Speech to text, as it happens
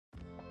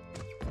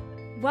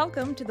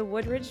Welcome to the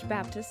Woodridge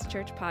Baptist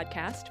Church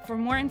podcast. For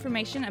more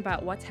information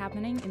about what's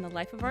happening in the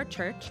life of our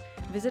church,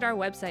 visit our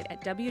website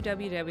at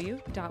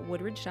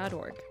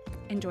www.woodridge.org.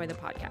 Enjoy the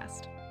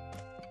podcast.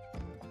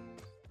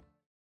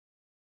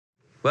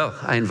 Well,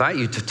 I invite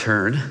you to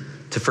turn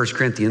to 1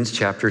 Corinthians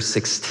chapter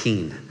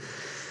 16.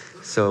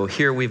 So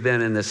here we've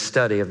been in this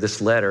study of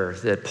this letter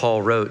that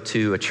Paul wrote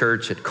to a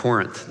church at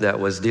Corinth that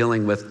was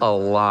dealing with a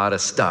lot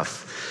of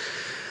stuff.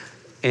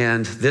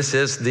 And this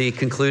is the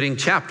concluding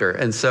chapter.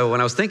 And so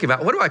when I was thinking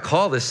about what do I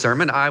call this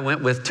sermon, I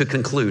went with to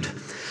conclude.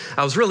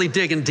 I was really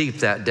digging deep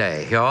that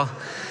day, y'all.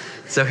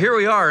 So here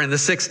we are in the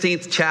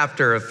 16th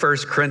chapter of 1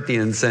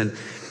 Corinthians. And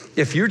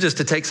if you're just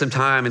to take some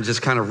time and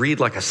just kind of read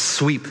like a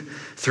sweep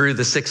through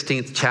the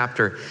 16th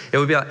chapter, it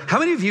would be like, how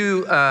many of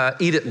you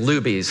eat at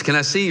Luby's? Can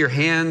I see your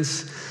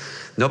hands?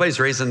 Nobody's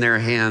raising their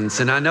hands.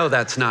 And I know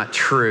that's not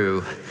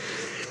true.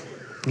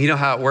 You know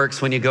how it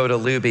works when you go to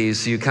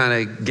Luby's. You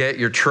kind of get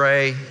your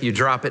tray, you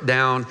drop it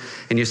down,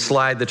 and you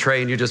slide the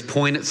tray, and you just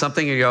point at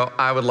something, and you go,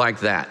 I would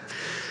like that.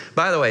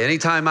 By the way,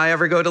 anytime I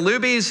ever go to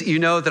Luby's, you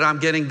know that I'm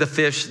getting the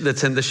fish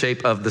that's in the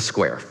shape of the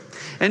square.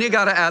 And you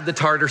got to add the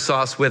tartar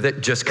sauce with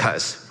it just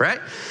because, right?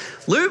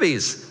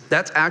 Luby's,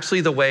 that's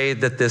actually the way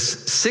that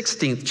this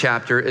 16th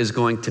chapter is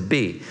going to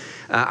be.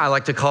 I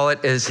like to call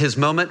it as his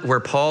moment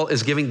where Paul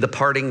is giving the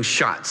parting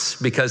shots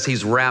because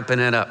he's wrapping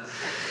it up.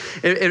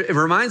 It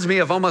reminds me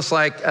of almost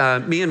like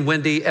me and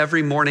Wendy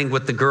every morning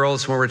with the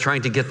girls when we're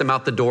trying to get them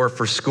out the door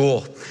for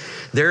school.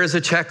 There is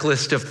a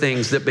checklist of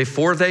things that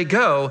before they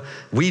go,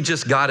 we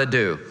just got to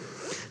do.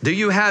 Do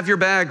you have your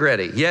bag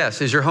ready? Yes.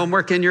 Is your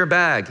homework in your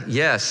bag?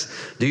 Yes.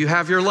 Do you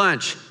have your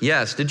lunch?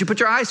 Yes. Did you put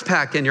your ice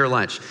pack in your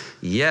lunch?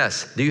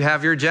 Yes. Do you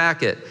have your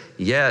jacket?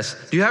 Yes.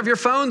 Do you have your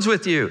phones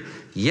with you?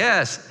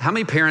 Yes. How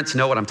many parents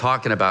know what I'm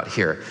talking about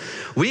here?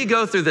 We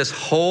go through this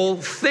whole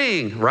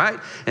thing, right?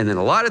 And then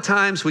a lot of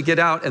times we get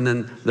out and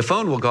then the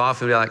phone will go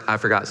off and be like, I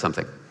forgot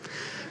something,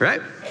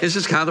 right? It's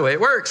just kind of the way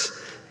it works.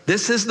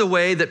 This is the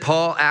way that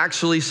Paul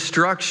actually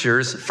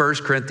structures 1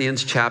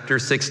 Corinthians chapter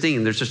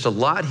 16. There's just a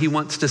lot he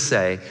wants to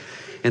say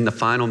in the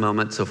final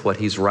moments of what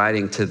he's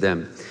writing to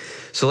them.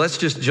 So let's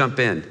just jump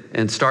in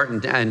and start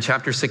in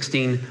chapter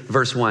 16,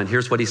 verse 1.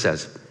 Here's what he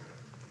says.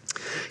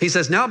 He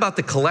says, now about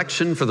the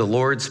collection for the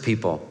Lord's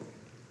people.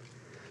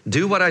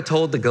 Do what I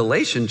told the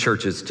Galatian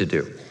churches to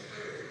do.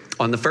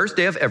 On the first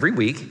day of every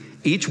week,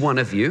 each one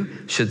of you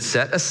should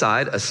set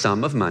aside a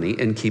sum of money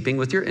in keeping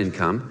with your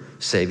income,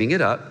 saving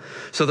it up,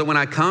 so that when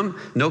I come,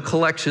 no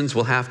collections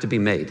will have to be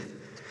made.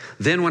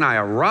 Then when I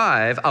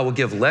arrive, I will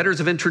give letters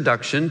of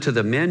introduction to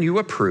the men you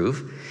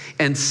approve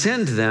and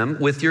send them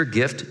with your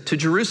gift to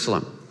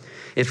Jerusalem.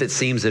 If it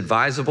seems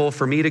advisable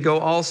for me to go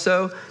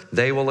also,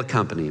 they will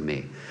accompany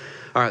me.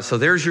 All right, so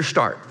there's your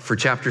start for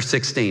chapter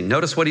 16.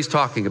 Notice what he's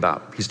talking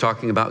about. He's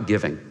talking about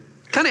giving.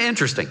 Kind of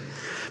interesting,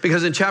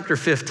 because in chapter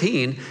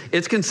 15,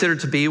 it's considered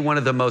to be one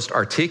of the most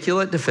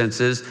articulate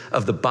defenses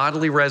of the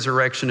bodily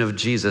resurrection of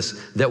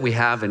Jesus that we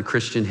have in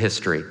Christian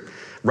history.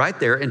 Right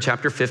there in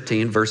chapter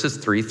 15, verses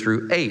 3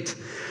 through 8.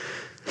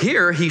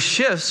 Here, he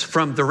shifts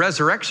from the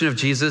resurrection of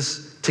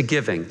Jesus to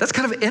giving. That's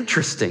kind of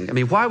interesting. I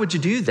mean, why would you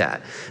do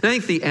that? And I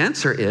think the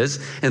answer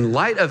is, in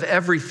light of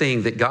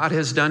everything that God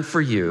has done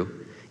for you,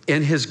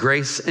 in his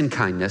grace and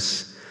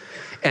kindness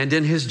and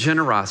in his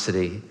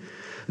generosity,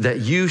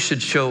 that you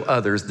should show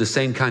others the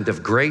same kind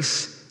of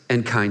grace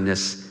and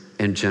kindness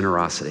and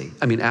generosity.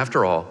 I mean,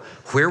 after all,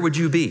 where would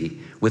you be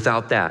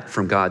without that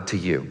from God to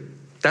you?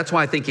 That's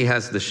why I think he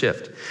has the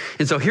shift.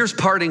 And so here's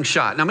parting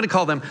shot. And I'm going to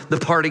call them the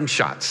parting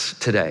shots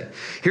today.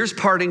 Here's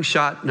parting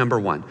shot number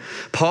 1.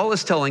 Paul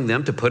is telling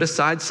them to put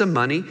aside some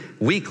money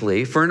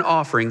weekly for an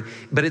offering,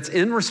 but it's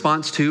in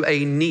response to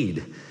a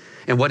need.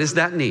 And what is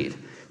that need?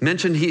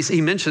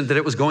 He mentioned that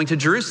it was going to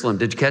Jerusalem.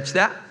 Did you catch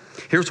that?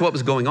 Here's what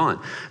was going on.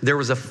 There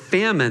was a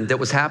famine that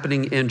was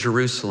happening in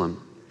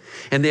Jerusalem,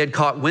 and they had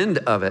caught wind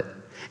of it.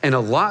 And a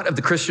lot of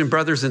the Christian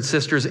brothers and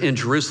sisters in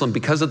Jerusalem,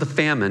 because of the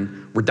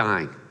famine, were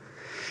dying.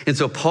 And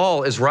so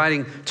Paul is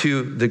writing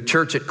to the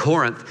church at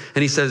Corinth,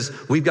 and he says,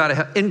 we've got to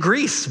help, in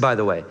Greece, by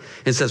the way,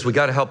 and says, we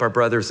got to help our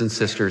brothers and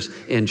sisters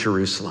in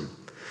Jerusalem.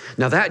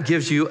 Now that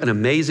gives you an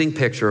amazing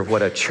picture of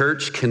what a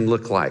church can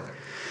look like.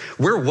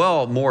 We're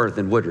well more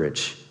than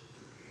Woodridge.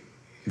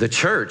 The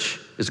church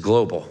is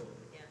global.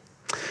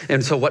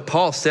 And so what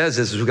Paul says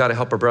is we've got to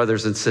help our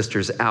brothers and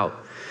sisters out.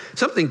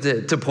 Something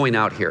to point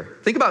out here.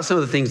 Think about some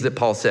of the things that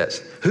Paul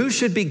says. Who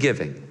should be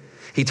giving?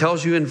 He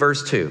tells you in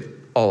verse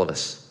 2, all of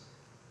us.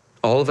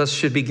 All of us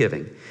should be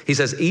giving. He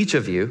says each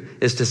of you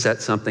is to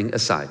set something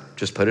aside.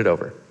 Just put it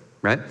over,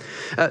 right?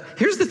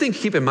 Here's the thing to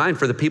keep in mind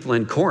for the people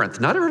in Corinth.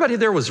 Not everybody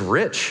there was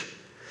rich.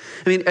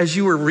 I mean, as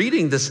you were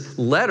reading this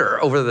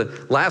letter over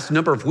the last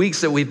number of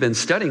weeks that we've been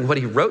studying what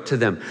he wrote to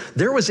them,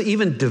 there was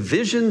even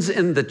divisions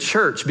in the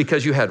church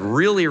because you had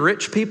really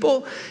rich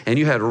people and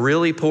you had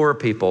really poor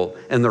people,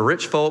 and the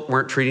rich folk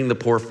weren't treating the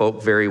poor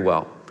folk very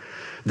well.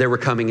 They were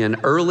coming in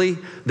early.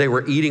 They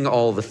were eating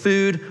all the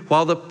food,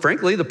 while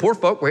frankly, the poor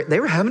folk, they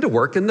were having to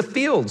work in the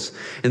fields.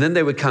 And then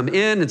they would come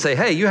in and say,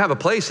 hey, you have a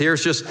place here.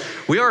 It's just,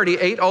 we already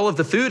ate all of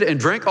the food and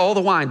drank all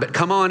the wine, but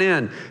come on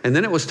in. And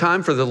then it was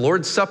time for the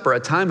Lord's Supper, a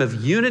time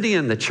of unity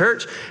in the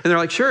church. And they're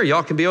like, sure,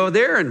 y'all can be over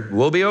there and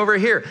we'll be over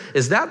here.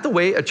 Is that the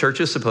way a church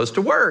is supposed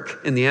to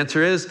work? And the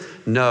answer is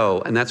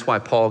no. And that's why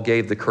Paul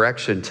gave the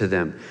correction to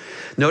them.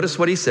 Notice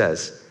what he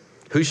says.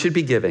 Who should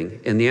be giving?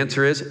 And the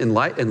answer is, in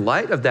light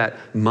of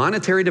that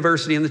monetary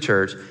diversity in the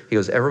church, he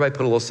goes, everybody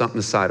put a little something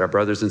aside. Our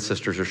brothers and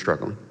sisters are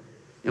struggling,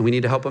 and we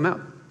need to help them out.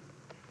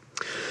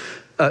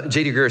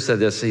 J.D. Greear said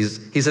this.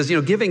 He says,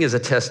 giving is a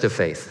test of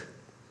faith.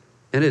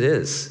 And it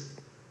is.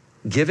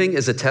 Giving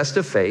is a test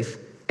of faith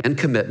and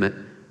commitment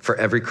for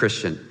every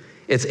Christian.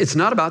 It's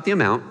not about the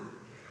amount.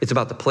 It's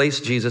about the place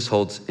Jesus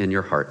holds in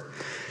your heart.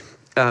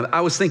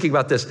 I was thinking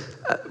about this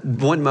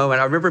one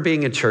moment. I remember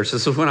being in church.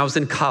 This was when I was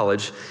in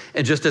college.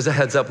 And just as a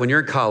heads up, when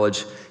you're in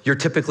college, you're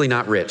typically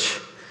not rich,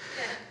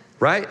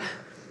 right?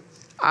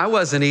 I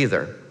wasn't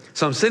either.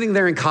 So I'm sitting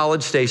there in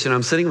College Station.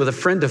 I'm sitting with a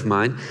friend of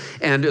mine.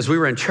 And as we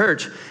were in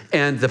church,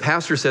 and the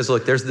pastor says,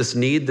 look, there's this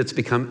need that's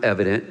become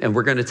evident, and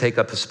we're going to take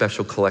up a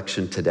special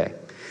collection today.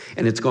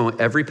 And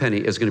every penny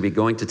is going to be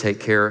going to take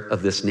care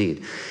of this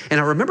need. And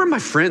I remember my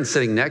friend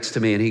sitting next to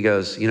me, and he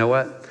goes, you know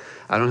what?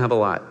 I don't have a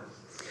lot.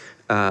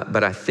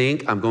 But I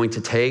think I'm going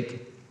to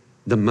take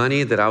the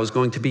money that I was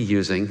going to be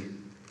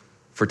using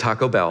for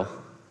Taco Bell.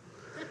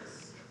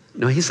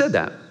 No, he said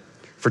that.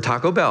 For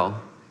Taco Bell.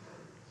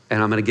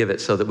 And I'm going to give it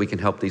so that we can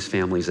help these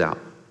families out.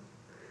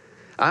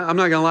 I'm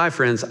not going to lie,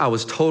 friends. I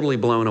was totally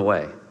blown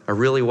away. I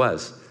really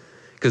was.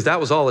 Because that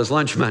was all his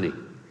lunch money.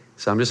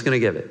 So I'm just going to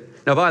give it.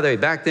 Now, by the way,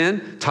 back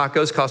then,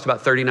 tacos cost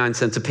about 39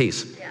 cents a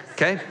piece. Yes.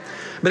 Okay?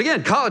 But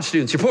again, college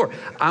students, you're poor.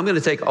 I'm going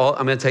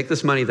to take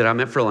this money that I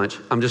meant for lunch.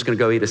 I'm just going to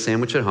go eat a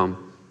sandwich at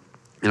home.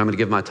 And I'm going to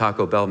give my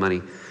Taco Bell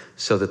money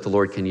so that the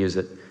Lord can use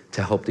it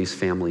to help these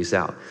families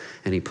out.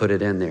 And he put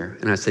it in there.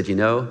 And I said,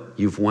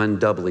 you've won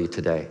doubly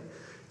today.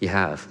 You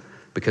have,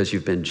 because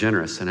you've been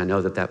generous. And I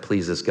know that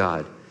pleases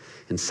God.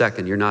 And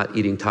second, you're not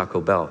eating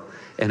Taco Bell.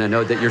 And I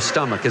know that your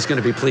stomach is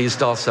going to be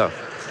pleased also.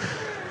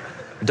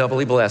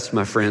 Doubly blessed,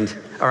 my friend.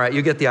 All right,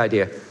 you get the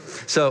idea.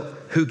 So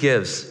who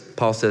gives?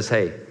 Paul says,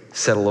 hey,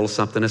 set a little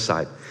something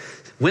aside.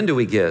 When do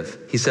we give?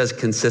 He says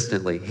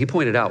consistently. He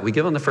pointed out, we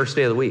give on the first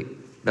day of the week.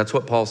 That's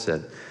what Paul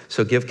said.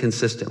 So give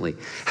consistently.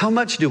 How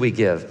much do we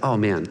give? Oh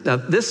man. Now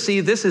this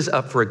is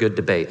up for a good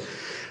debate.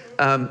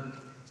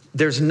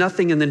 There's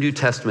nothing in the New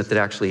Testament that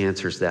actually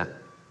answers that.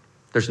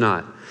 There's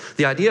not.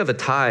 The idea of a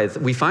tithe,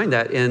 we find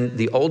that in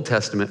the Old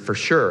Testament for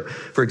sure.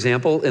 For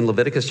example, in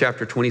Leviticus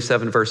chapter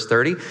 27, verse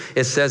 30,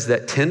 it says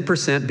that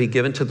 10% be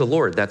given to the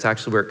Lord. That's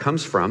actually where it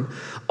comes from.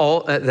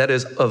 That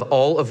is of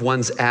all of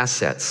one's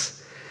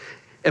assets.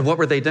 And what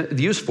were they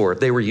used for?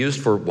 They were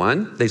used for,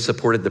 one, they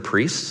supported the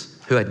priests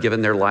who had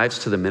given their lives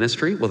to the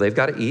ministry. Well, they've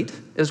got to eat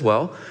as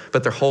well,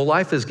 but their whole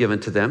life is given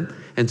to them,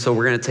 and so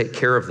we're going to take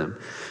care of them.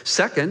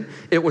 Second,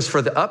 it was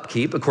for the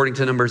upkeep, according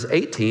to Numbers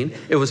 18,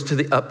 it was to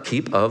the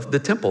upkeep of the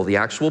temple, the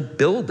actual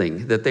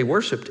building that they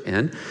worshiped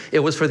in. It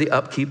was for the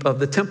upkeep of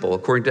the temple,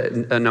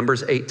 according to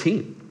Numbers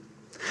 18.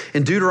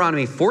 In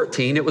Deuteronomy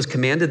 14, it was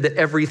commanded that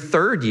every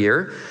third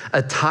year,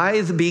 a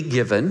tithe be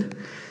given,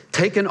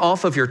 taken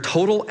off of your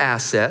total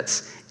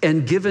assets,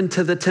 and given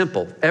to the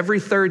temple every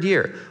third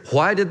year.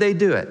 Why did they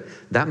do it?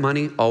 That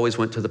money always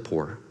went to the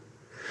poor.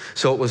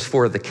 So it was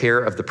for the care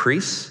of the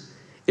priests,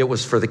 it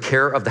was for the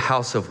care of the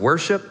house of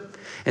worship,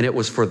 and it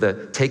was for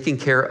the taking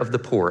care of the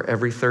poor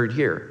every third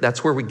year.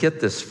 That's where we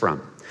get this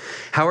from.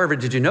 However,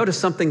 did you notice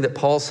something that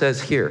Paul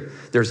says here?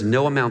 There's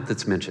no amount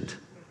that's mentioned.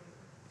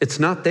 It's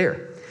not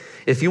there.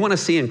 If you want to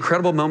see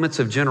incredible moments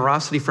of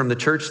generosity from the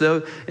church,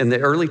 though, in the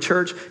early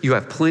church, you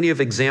have plenty of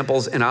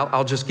examples, and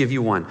I'll just give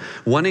you one.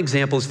 One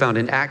example is found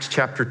in Acts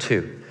chapter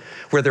 2,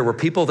 where there were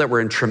people that were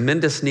in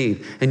tremendous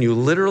need, and you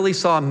literally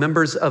saw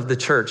members of the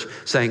church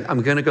saying,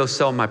 I'm going to go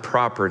sell my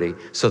property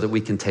so that we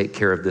can take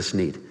care of this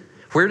need.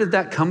 Where did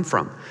that come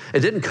from?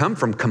 It didn't come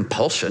from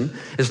compulsion.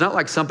 It's not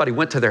like somebody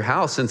went to their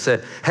house and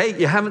said, hey,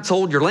 you haven't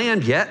sold your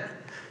land yet.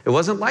 It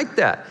wasn't like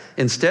that.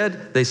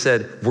 Instead, they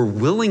said, we're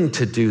willing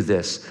to do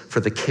this for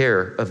the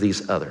care of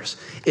these others.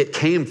 It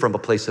came from a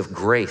place of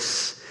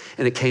grace,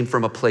 and it came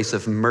from a place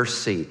of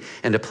mercy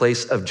and a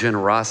place of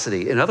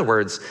generosity. In other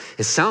words,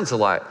 it sounds a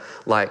lot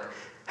like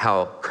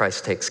how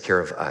Christ takes care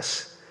of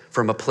us,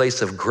 from a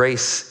place of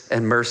grace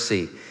and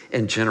mercy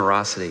and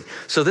generosity.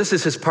 So this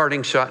is his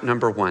parting shot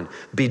number one.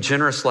 Be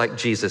generous like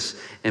Jesus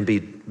and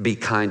be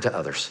kind to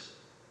others.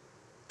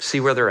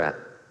 See where they're at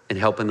and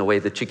help in the way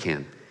that you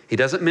can. He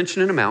doesn't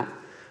mention an amount,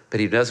 but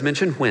he does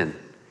mention when,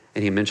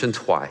 and he mentions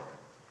why.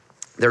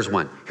 There's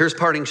one. Here's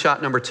parting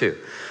shot number two.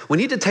 We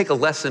need to take a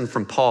lesson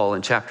from Paul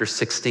in chapter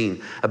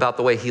 16 about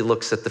the way he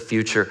looks at the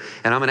future.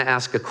 And I'm going to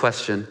ask a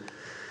question,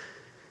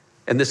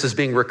 and this is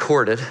being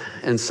recorded,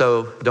 and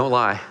so don't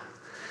lie.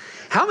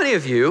 How many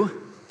of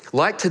you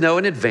like to know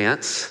in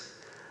advance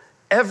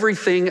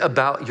everything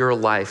about your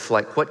life,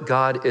 like what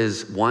God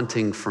is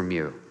wanting from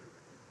you?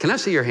 Can I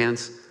see your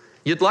hands?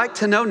 You'd like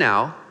to know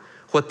now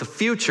what the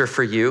future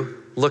for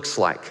you looks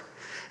like.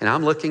 And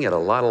I'm looking at a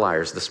lot of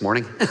liars this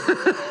morning.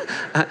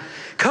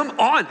 Come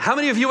on, how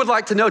many of you would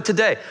like to know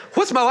today,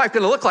 what's my life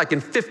gonna look like in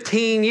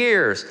 15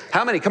 years?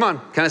 How many? Come on,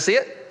 can I see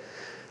it?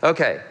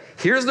 Okay,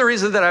 here's the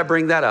reason that I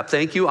bring that up.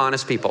 Thank you,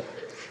 honest people.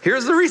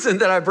 Here's the reason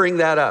that I bring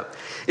that up.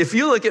 If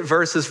you look at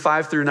verses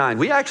 5 through 9,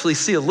 we actually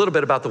see a little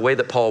bit about the way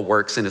that Paul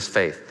works in his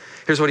faith.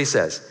 Here's what he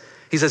says.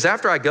 He says,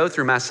 after I go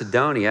through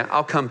Macedonia,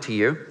 I'll come to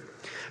you,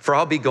 for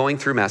I'll be going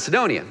through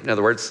Macedonia. In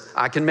other words,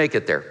 I can make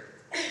it there.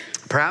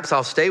 Perhaps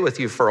I'll stay with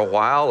you for a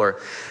while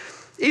or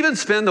even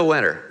spend the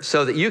winter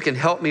so that you can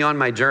help me on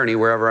my journey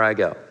wherever I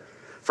go.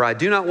 For I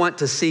do not want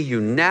to see you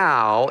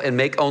now and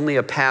make only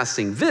a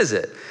passing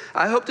visit.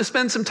 I hope to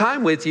spend some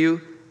time with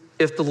you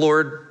if the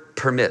Lord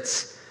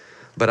permits.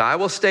 But I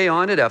will stay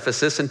on at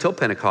Ephesus until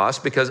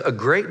Pentecost because a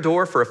great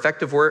door for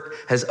effective work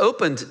has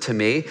opened to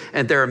me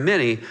and there are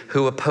many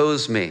who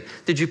oppose me.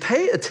 Did you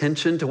pay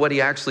attention to what he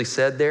actually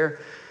said there?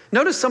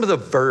 Notice some of the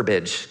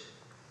verbiage.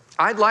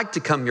 I'd like to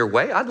come your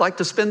way. I'd like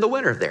to spend the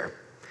winter there.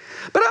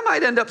 But I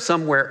might end up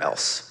somewhere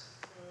else.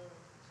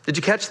 Did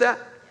you catch that?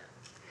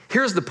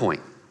 Here's the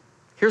point.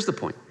 Here's the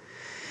point.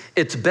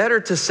 It's better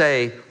to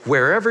say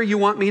wherever you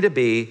want me to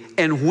be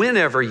and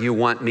whenever you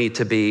want me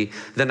to be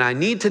than I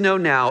need to know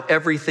now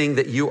everything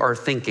that you are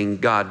thinking,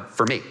 God,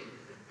 for me.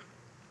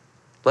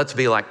 Let's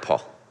be like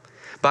Paul.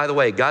 By the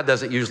way, God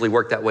doesn't usually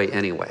work that way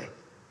anyway.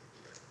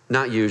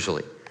 Not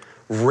usually.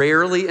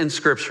 Rarely in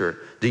Scripture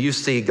do you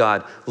see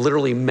God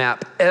literally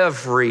map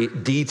every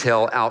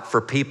detail out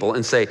for people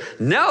and say,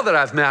 now that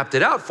I've mapped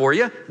it out for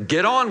you,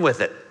 get on with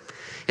it.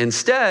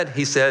 Instead,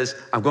 he says,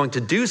 I'm going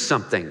to do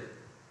something.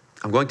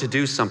 I'm going to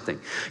do something.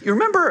 You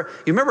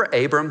remember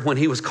Abram when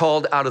he was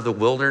called out of the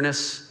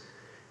wilderness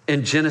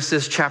in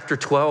Genesis chapter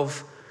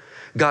 12?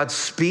 God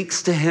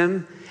speaks to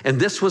him, and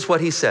this was what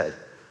he said,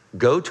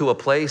 go to a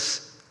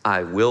place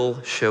I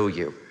will show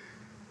you.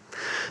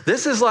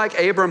 This is like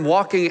Abram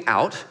walking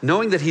out,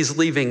 knowing that he's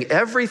leaving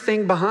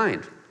everything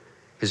behind.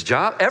 His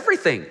job,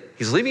 everything.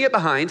 He's leaving it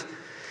behind.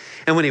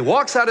 And when he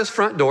walks out his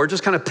front door,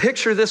 just kind of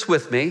picture this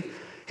with me.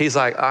 He's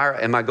like, all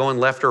right, am I going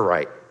left or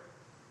right?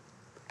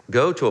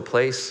 Go to a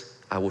place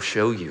I will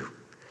show you.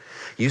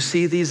 You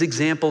see these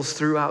examples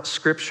throughout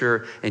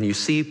Scripture, and you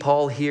see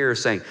Paul here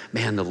saying,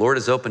 man, the Lord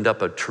has opened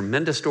up a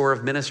tremendous door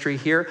of ministry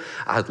here.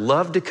 I'd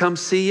love to come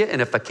see you,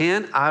 and if I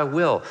can, I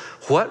will.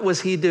 What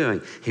was he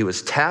doing? He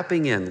was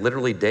tapping in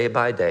literally day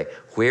by day.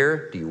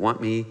 Where do you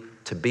want me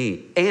to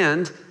be?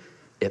 And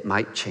it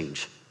might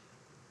change.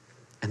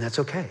 And that's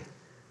okay.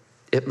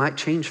 It might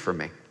change for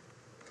me.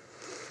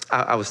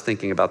 I was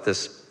thinking about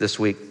this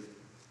week.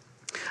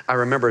 I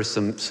remember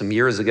some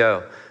years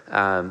ago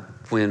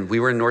when we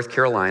were in North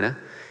Carolina,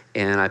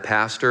 and I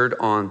pastored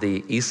on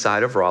the east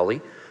side of Raleigh,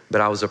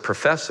 but I was a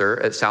professor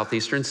at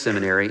Southeastern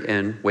Seminary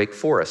in Wake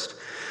Forest.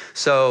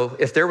 So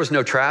if there was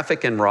no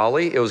traffic in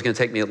Raleigh, it was going to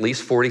take me at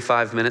least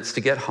 45 minutes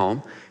to get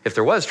home. If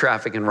there was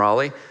traffic in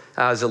Raleigh, it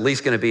was at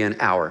least going to be an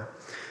hour.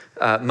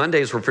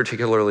 Mondays were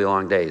particularly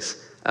long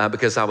days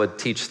because I would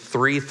teach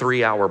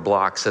 3-3-hour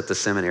blocks at the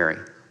seminary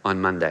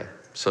on Monday.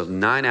 So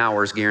 9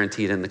 hours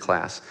guaranteed in the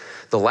class.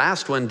 The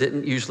last one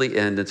didn't usually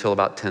end until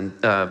about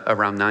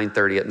around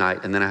 9:30 at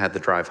night, and then I had to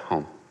drive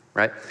home,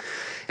 right?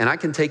 And I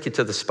can take you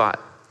to the spot.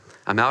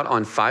 I'm out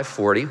on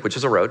 540, which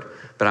is a road,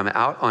 but I'm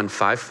out on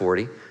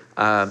 540,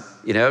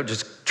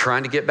 just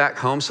trying to get back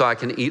home so I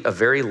can eat a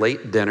very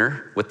late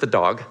dinner with the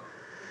dog.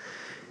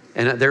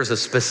 And there's a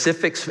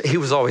specific, he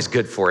was always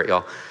good for it,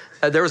 y'all.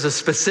 There was a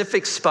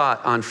specific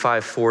spot on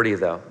 540,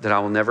 though, that I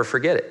will never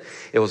forget it.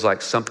 It was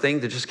like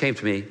something that just came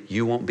to me,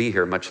 you won't be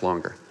here much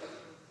longer.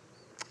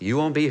 You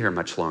won't be here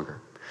much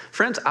longer.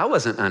 Friends, I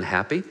wasn't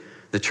unhappy.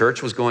 The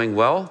church was going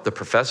well. The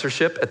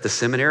professorship at the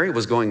seminary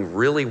was going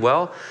really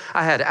well.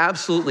 I had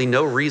absolutely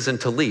no reason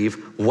to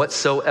leave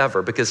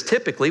whatsoever because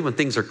typically when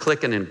things are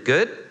clicking and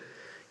good,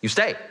 you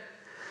stay.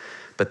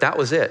 But that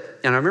was it.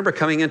 And I remember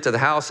coming into the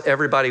house,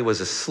 everybody was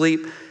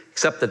asleep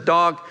except the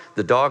dog.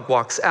 The dog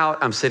walks out.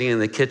 I'm sitting in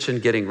the kitchen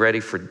getting ready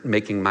for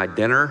making my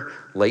dinner,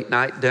 late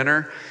night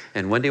dinner.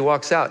 And Wendy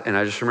walks out. And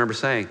I just remember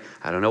saying,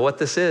 I don't know what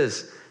this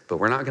is, but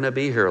we're not going to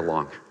be here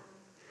long.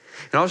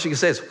 And all she can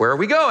say is, where are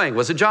we going?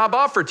 Was a job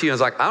offered to you? I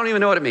was like, I don't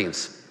even know what it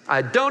means.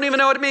 I don't even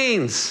know what it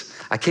means.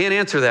 I can't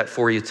answer that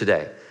for you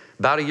today.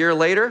 About a year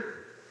later,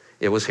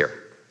 it was here.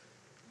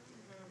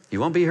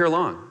 You won't be here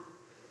long.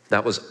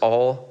 That was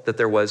all that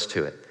there was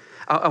to it.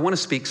 I want to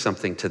speak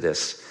something to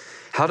this.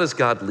 How does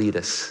God lead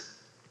us?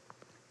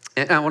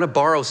 And I want to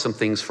borrow some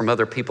things from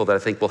other people that I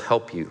think will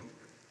help you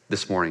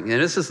this morning.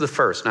 And this is the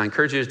first, and I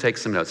encourage you to take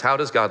some notes. How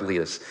does God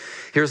lead us?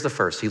 Here's the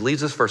first. He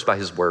leads us first by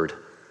his word.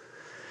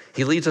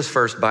 He leads us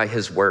first by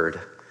his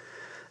word.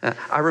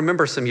 I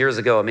remember some years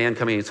ago, a man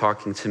coming and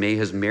talking to me.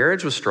 His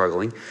marriage was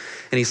struggling,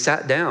 and he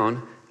sat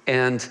down,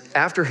 and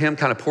after him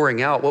kind of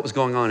pouring out what was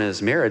going on in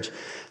his marriage,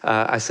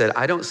 I said,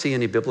 I don't see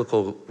any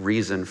biblical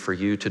reason for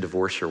you to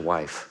divorce your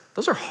wife.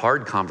 Those are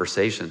hard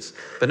conversations.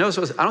 But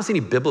notice, I don't see any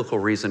biblical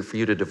reason for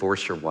you to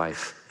divorce your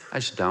wife. I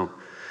just don't.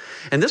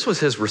 And this was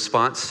his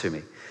response to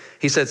me.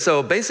 He said,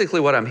 so basically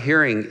what I'm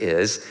hearing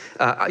is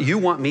you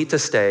want me to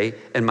stay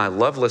in my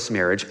loveless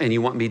marriage and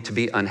you want me to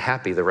be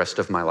unhappy the rest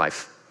of my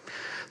life.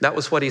 That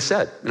was what he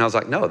said. And I was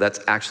like, no, that's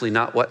actually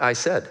not what I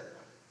said.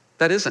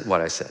 That isn't what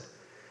I said.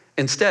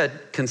 Instead,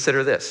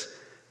 consider this.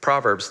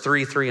 Proverbs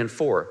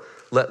 3:3-4.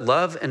 Let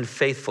love and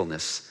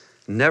faithfulness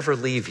never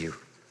leave you.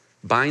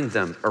 Bind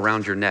them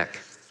around your neck.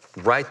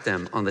 Write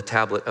them on the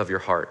tablet of your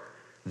heart.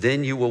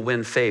 Then you will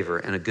win favor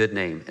and a good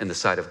name in the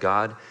sight of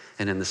God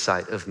and in the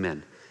sight of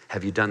men.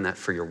 Have you done that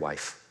for your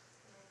wife?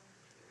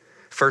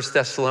 1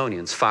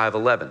 Thessalonians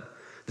 5:11.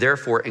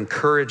 Therefore,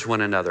 encourage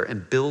one another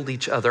and build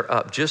each other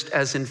up, just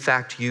as in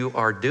fact you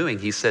are doing,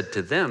 he said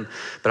to them.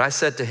 But I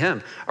said to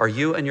him, are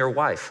you and your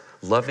wife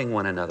loving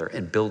one another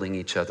and building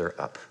each other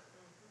up?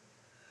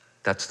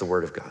 That's the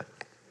word of God.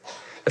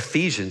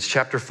 Ephesians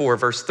chapter 4,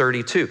 verse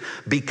 32.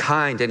 Be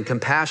kind and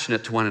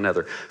compassionate to one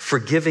another,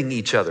 forgiving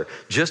each other,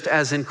 just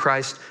as in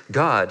Christ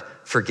God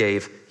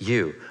forgave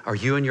you. Are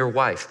you and your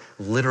wife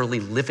literally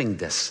living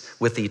this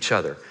with each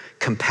other?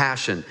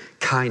 Compassion,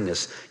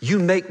 kindness. You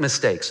make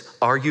mistakes.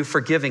 Are you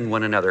forgiving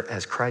one another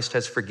as Christ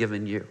has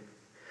forgiven you?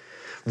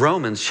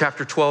 Romans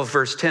chapter 12,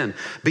 verse 10.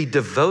 Be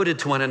devoted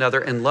to one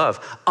another in love.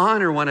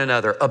 Honor one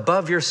another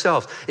above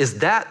yourselves. Is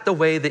that the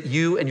way that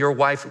you and your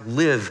wife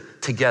live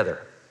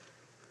together?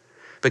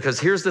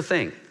 Because here's the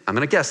thing. I'm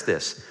going to guess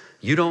this.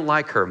 You don't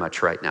like her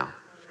much right now.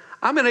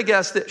 I'm going to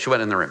guess that. She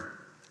went in the room.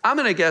 I'm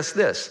going to guess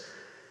this.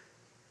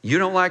 You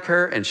don't like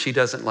her and she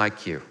doesn't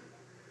like you.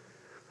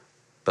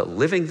 But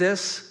living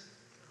this,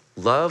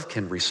 love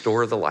can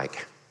restore the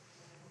like.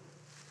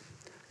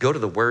 Go to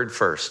the word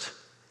first.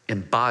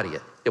 Embody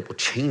it. It will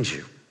change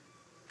you.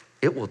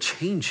 It will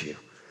change you.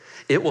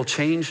 It will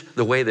change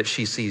the way that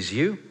she sees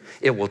you.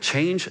 It will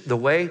change the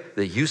way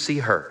that you see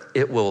her.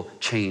 It will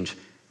change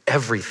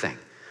everything.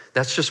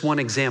 That's just one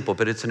example,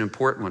 but it's an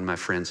important one, my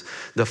friends.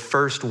 The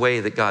first way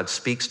that God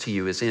speaks to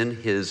you is in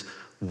his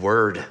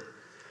word.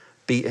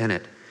 Be in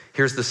it.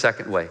 Here's the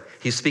second way.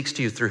 He speaks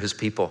to you through his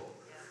people.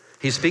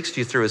 He speaks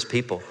to you through his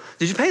people.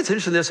 Did you pay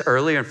attention to this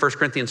earlier in 1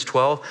 Corinthians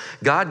 12?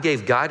 God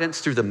gave guidance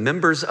through the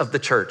members of the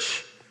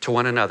church to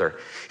one another.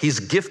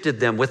 He's gifted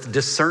them with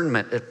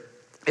discernment,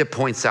 it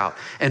points out,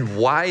 and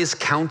wise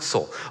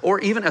counsel. Or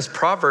even as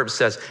Proverbs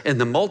says, in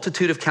the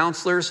multitude of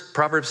counselors,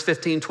 Proverbs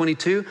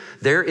 15:22,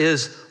 there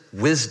is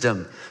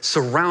wisdom.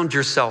 Surround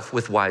yourself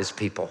with wise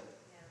people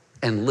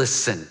and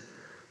listen.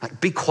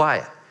 Like, be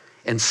quiet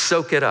and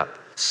soak it up.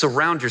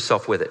 Surround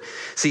yourself with it.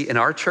 See, in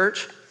our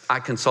church, I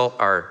consult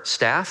our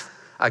staff.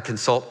 I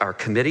consult our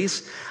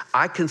committees.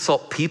 I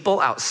consult people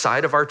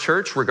outside of our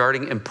church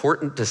regarding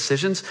important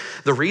decisions.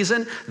 The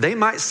reason, they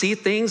might see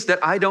things that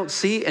I don't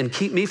see and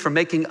keep me from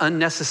making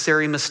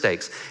unnecessary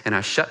mistakes. And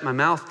I shut my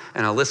mouth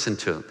and I listen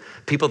to them.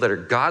 People that are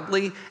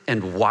godly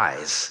and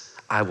wise,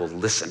 I will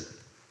listen.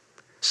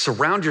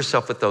 Surround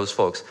yourself with those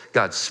folks.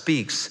 God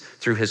speaks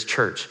through his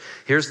church.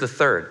 Here's the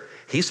third.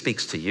 He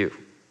speaks to you.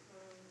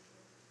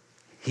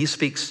 He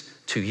speaks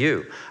to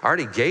you. I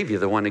already gave you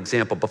the one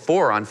example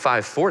before on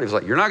 540. He was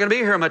like, you're not going to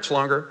be here much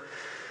longer.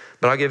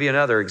 But I'll give you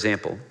another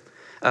example.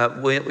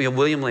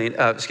 William Lane,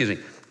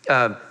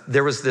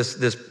 there was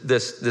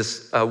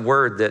this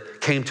word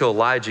that came to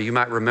Elijah. You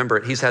might remember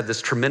it. He's had this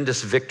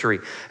tremendous victory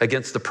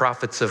against the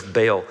prophets of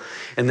Baal.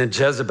 And then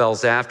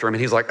Jezebel's after him.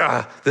 And he's like,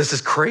 this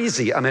is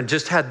crazy. I mean,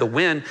 just had the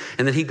win.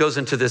 And then he goes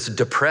into this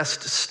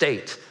depressed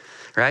state,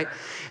 right?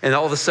 And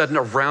all of a sudden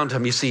around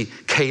him, you see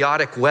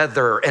chaotic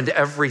weather and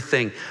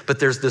everything. But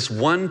there's this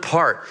one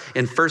part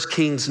in 1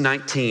 Kings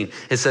 19.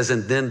 It says,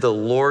 and then the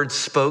Lord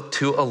spoke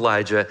to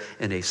Elijah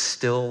in a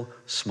still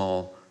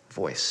small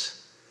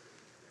voice.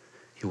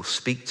 He will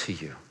speak to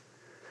you.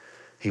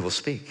 He will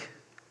speak.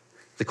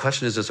 The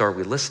question is are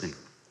we listening?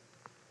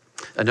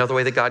 Another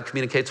way that God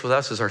communicates with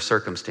us is our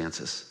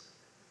circumstances.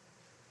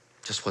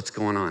 Just what's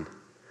going on.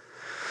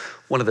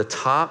 One of the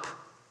top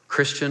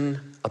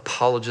Christian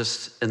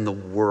apologists in the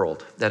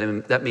world,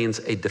 that means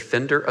a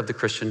defender of the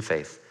Christian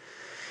faith,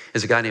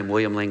 is a guy named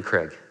William Lane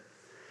Craig.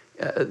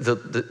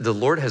 The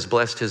Lord has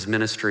blessed his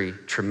ministry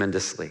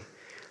tremendously.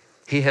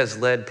 He has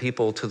led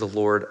people to the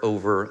Lord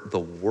over the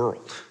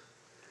world.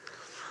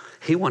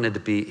 He wanted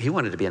to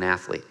be an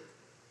athlete.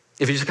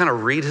 If you just kind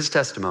of read his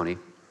testimony,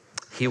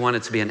 he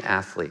wanted to be an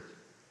athlete.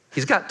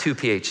 He's got 2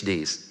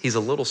 PhDs. He's a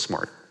little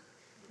smart.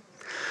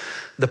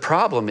 The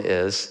problem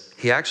is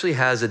he actually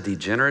has a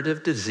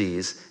degenerative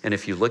disease, and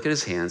if you look at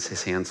his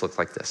hands look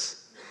like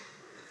this.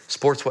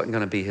 Sports wasn't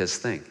going to be his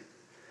thing.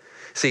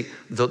 See,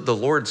 the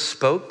Lord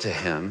spoke to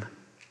him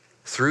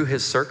through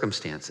his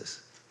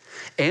circumstances.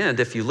 And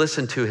if you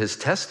listen to his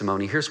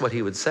testimony, here's what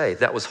he would say.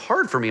 That was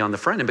hard for me on the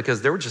front end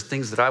because there were just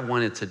things that I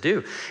wanted to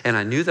do. And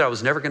I knew that I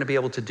was never going to be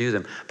able to do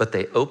them. But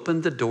they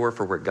opened the door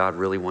for where God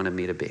really wanted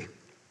me to be.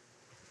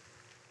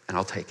 And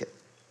I'll take it.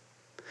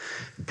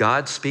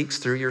 God speaks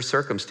through your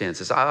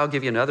circumstances. I'll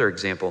give you another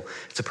example.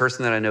 It's a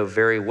person that I know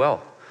very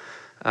well.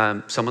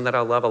 Someone that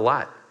I love a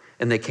lot.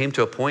 And they came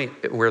to a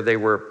point where they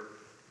were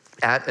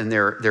at in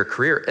their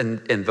career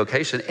and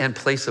vocation and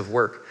place of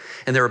work.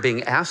 And they were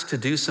being asked to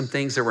do some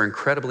things that were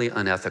incredibly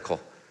unethical.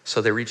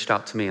 So they reached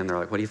out to me and they're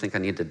like, what do you think I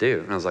need to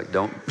do? And I was like,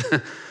 don't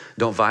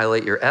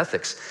violate your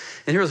ethics.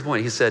 And here's the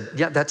point. He said,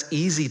 yeah, that's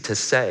easy to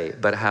say,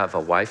 but I have a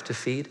wife to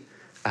feed.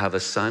 I have a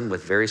son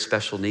with very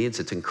special needs.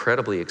 It's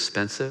incredibly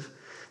expensive.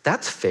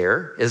 That's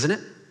fair, isn't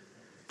it?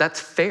 That's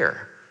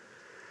fair.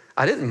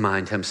 I didn't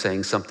mind him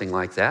saying something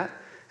like that.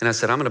 And I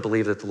said, I'm going to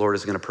believe that the Lord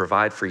is going to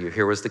provide for you.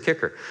 Here was the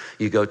kicker.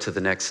 You go to the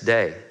next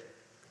day.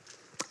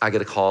 I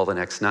get a call the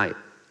next night.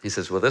 He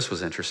says, well, this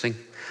was interesting.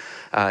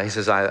 He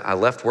says, I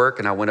left work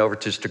and I went over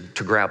just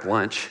to grab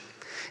lunch.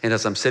 And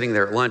as I'm sitting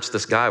there at lunch,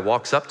 this guy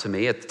walks up to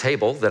me at the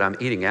table that I'm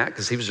eating at,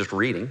 because he was just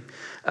reading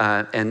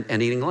and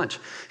eating lunch.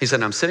 He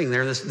said, I'm sitting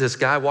there, and this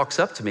guy walks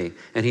up to me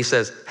and he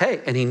says,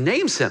 hey, and he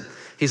names him.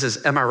 He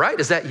says, am I right?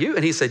 Is that you?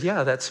 And he said,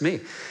 yeah, that's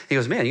me. He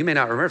goes, man, you may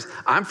not remember this.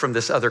 I'm from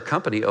this other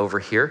company over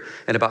here.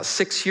 And about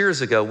 6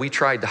 years ago, we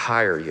tried to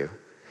hire you.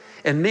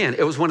 And man,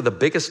 it was one of the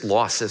biggest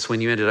losses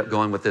when you ended up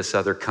going with this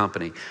other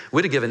company.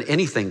 We'd have given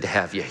anything to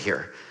have you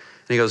here.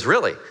 And he goes,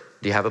 really?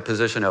 Do you have a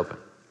position open?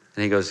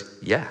 And he goes,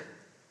 yeah.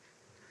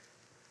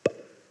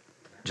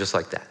 Just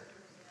like that.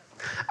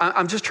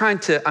 I'm trying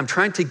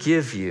to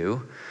give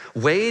you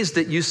ways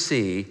that you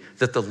see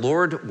that the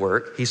Lord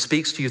work. He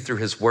speaks to you through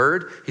his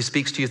word. He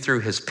speaks to you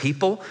through his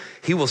people.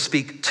 He will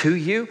speak to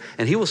you,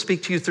 and he will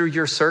speak to you through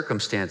your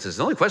circumstances.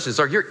 The only question is,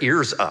 are your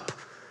ears up?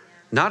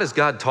 Not is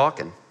God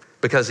talking,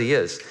 because he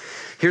is.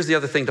 Here's the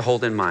other thing to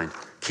hold in mind.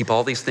 Keep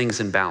all these things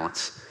in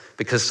balance,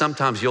 because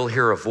sometimes you'll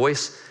hear a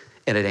voice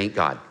and it ain't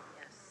God.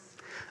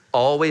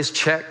 Always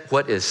check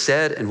what is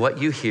said and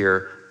what you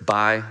hear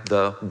by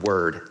the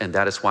word. And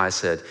that is why I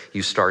said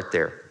you start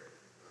there.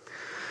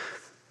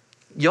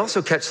 You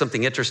also catch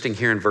something interesting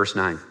here in verse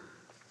 9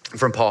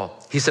 from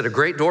Paul. He said, a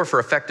great door for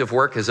effective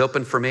work has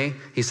opened for me.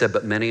 He said,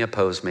 but many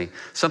oppose me.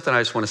 Something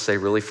I just want to say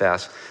really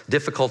fast.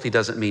 Difficulty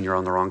doesn't mean you're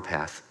on the wrong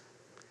path.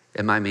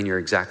 It might mean you're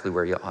exactly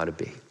where you ought to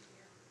be.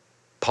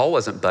 Paul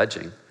wasn't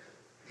budging.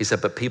 He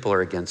said, but people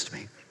are against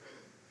me.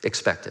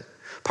 Expect it.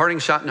 Parting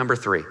shot number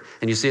 3.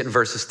 And you see it in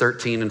verses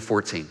 13 and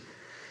 14.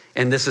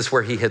 And this is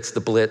where he hits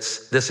the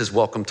blitz. This is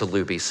welcome to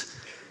Luby's.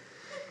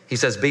 He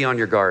says, be on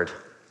your guard.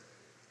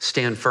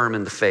 Stand firm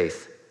in the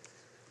faith.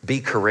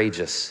 Be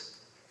courageous.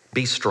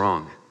 Be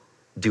strong.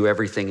 Do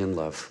everything in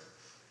love.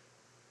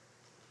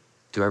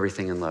 Do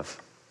everything in love.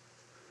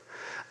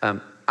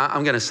 I'm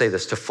going to say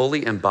this. To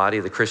fully embody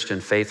the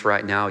Christian faith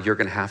right now, you're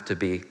going to have to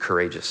be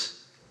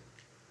courageous.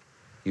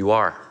 You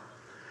are.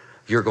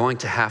 You're going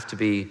to have to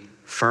be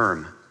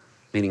firm,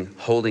 meaning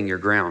holding your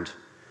ground.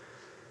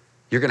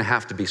 You're going to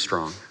have to be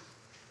strong.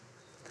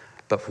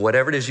 But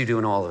whatever it is you do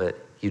in all of it,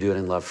 you do it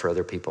in love for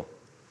other people.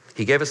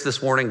 He gave us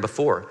this warning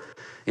before.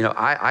 You know,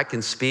 I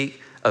can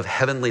speak of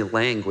heavenly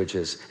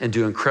languages and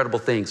do incredible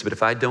things, but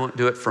if I don't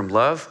do it from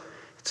love,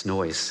 it's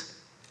noise.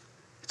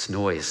 It's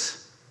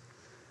noise.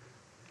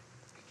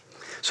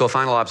 So a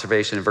final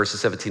observation in verses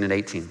 17 and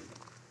 18.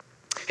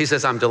 He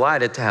says, I'm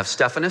delighted to have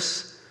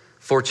Stephanas,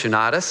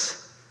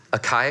 Fortunatus,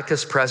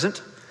 Achaicus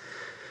present.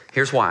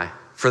 Here's why.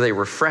 For they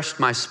refreshed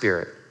my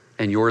spirit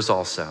and yours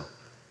also.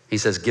 He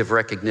says, give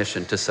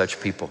recognition to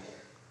such people.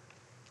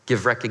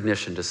 Give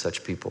recognition to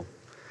such people.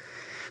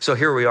 So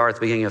here we are at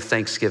the beginning of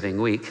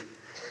Thanksgiving week.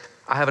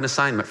 I have an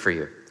assignment for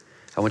you.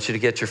 I want you to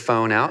get your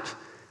phone out.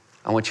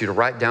 I want you to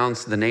write down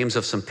the names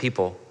of some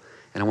people,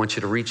 and I want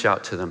you to reach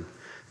out to them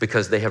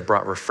because they have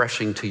brought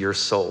refreshing to your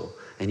soul,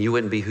 and you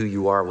wouldn't be who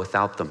you are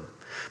without them.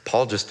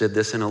 Paul just did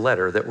this in a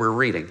letter that we're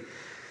reading.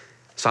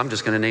 So I'm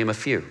just going to name a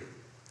few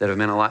that have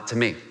meant a lot to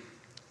me.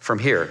 From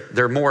here,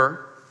 there are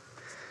more.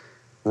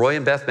 Roy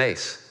and Beth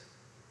Mace,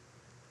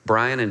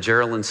 Brian and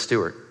Geraldine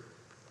Stewart,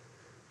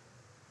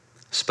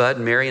 Spud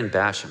and Marion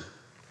Basham,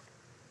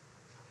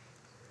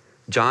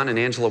 John and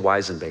Angela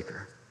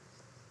Weisenbaker,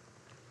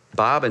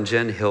 Bob and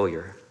Jen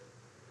Hillier,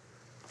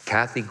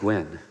 Kathy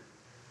Gwynn,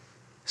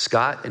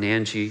 Scott and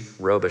Angie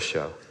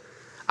Robichaux.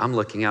 I'm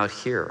looking out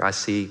here. I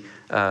see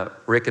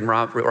Rick and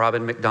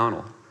Robin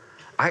McDonald.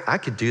 I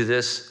could do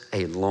this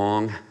a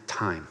long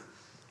time.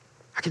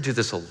 I could do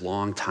this a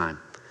long time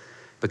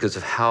because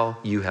of how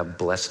you have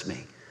blessed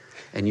me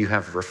and you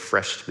have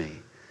refreshed me.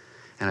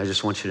 And I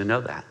just want you to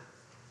know that.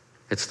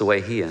 It's the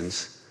way he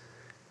ends,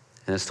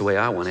 and it's the way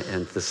I want to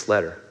end this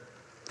letter.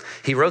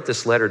 He wrote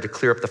this letter to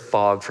clear up the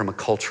fog from a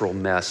cultural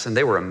mess, and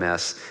they were a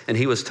mess. And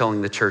he was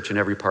telling the church in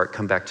every part,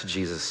 come back to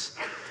Jesus.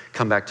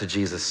 Come back to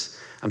Jesus.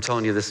 I'm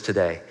telling you this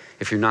today.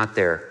 If you're not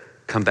there,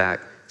 come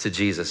back to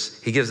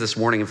Jesus. He gives this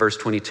warning in verse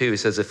 22. He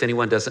says, if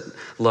anyone doesn't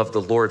love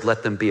the Lord,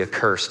 let them be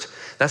accursed.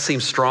 That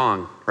seems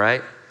strong,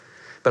 right?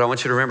 But I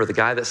want you to remember, the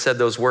guy that said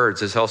those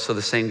words is also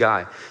the same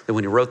guy that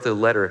when he wrote the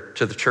letter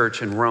to the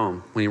church in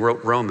Rome, when he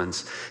wrote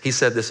Romans, he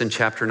said this in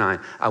chapter 9,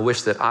 I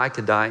wish that I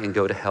could die and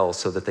go to hell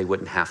so that they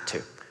wouldn't have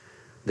to.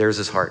 There's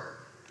his heart.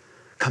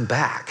 Come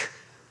back.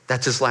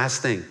 That's his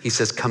last thing. He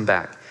says, come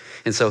back.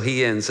 And so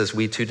he ends as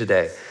we too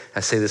today.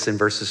 I say this in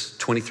verses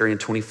 23 and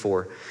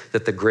 24,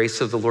 that the grace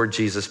of the Lord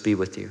Jesus be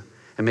with you.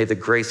 And may the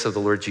grace of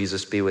the Lord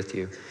Jesus be with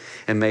you.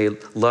 And may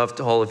love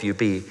to all of you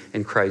be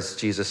in Christ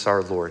Jesus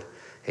our Lord.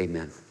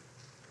 Amen.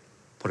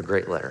 What a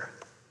great letter.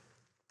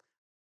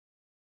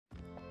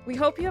 We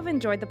hope you have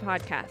enjoyed the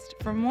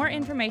podcast. For more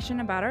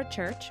information about our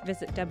church,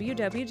 visit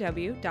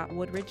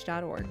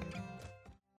www.woodridge.org.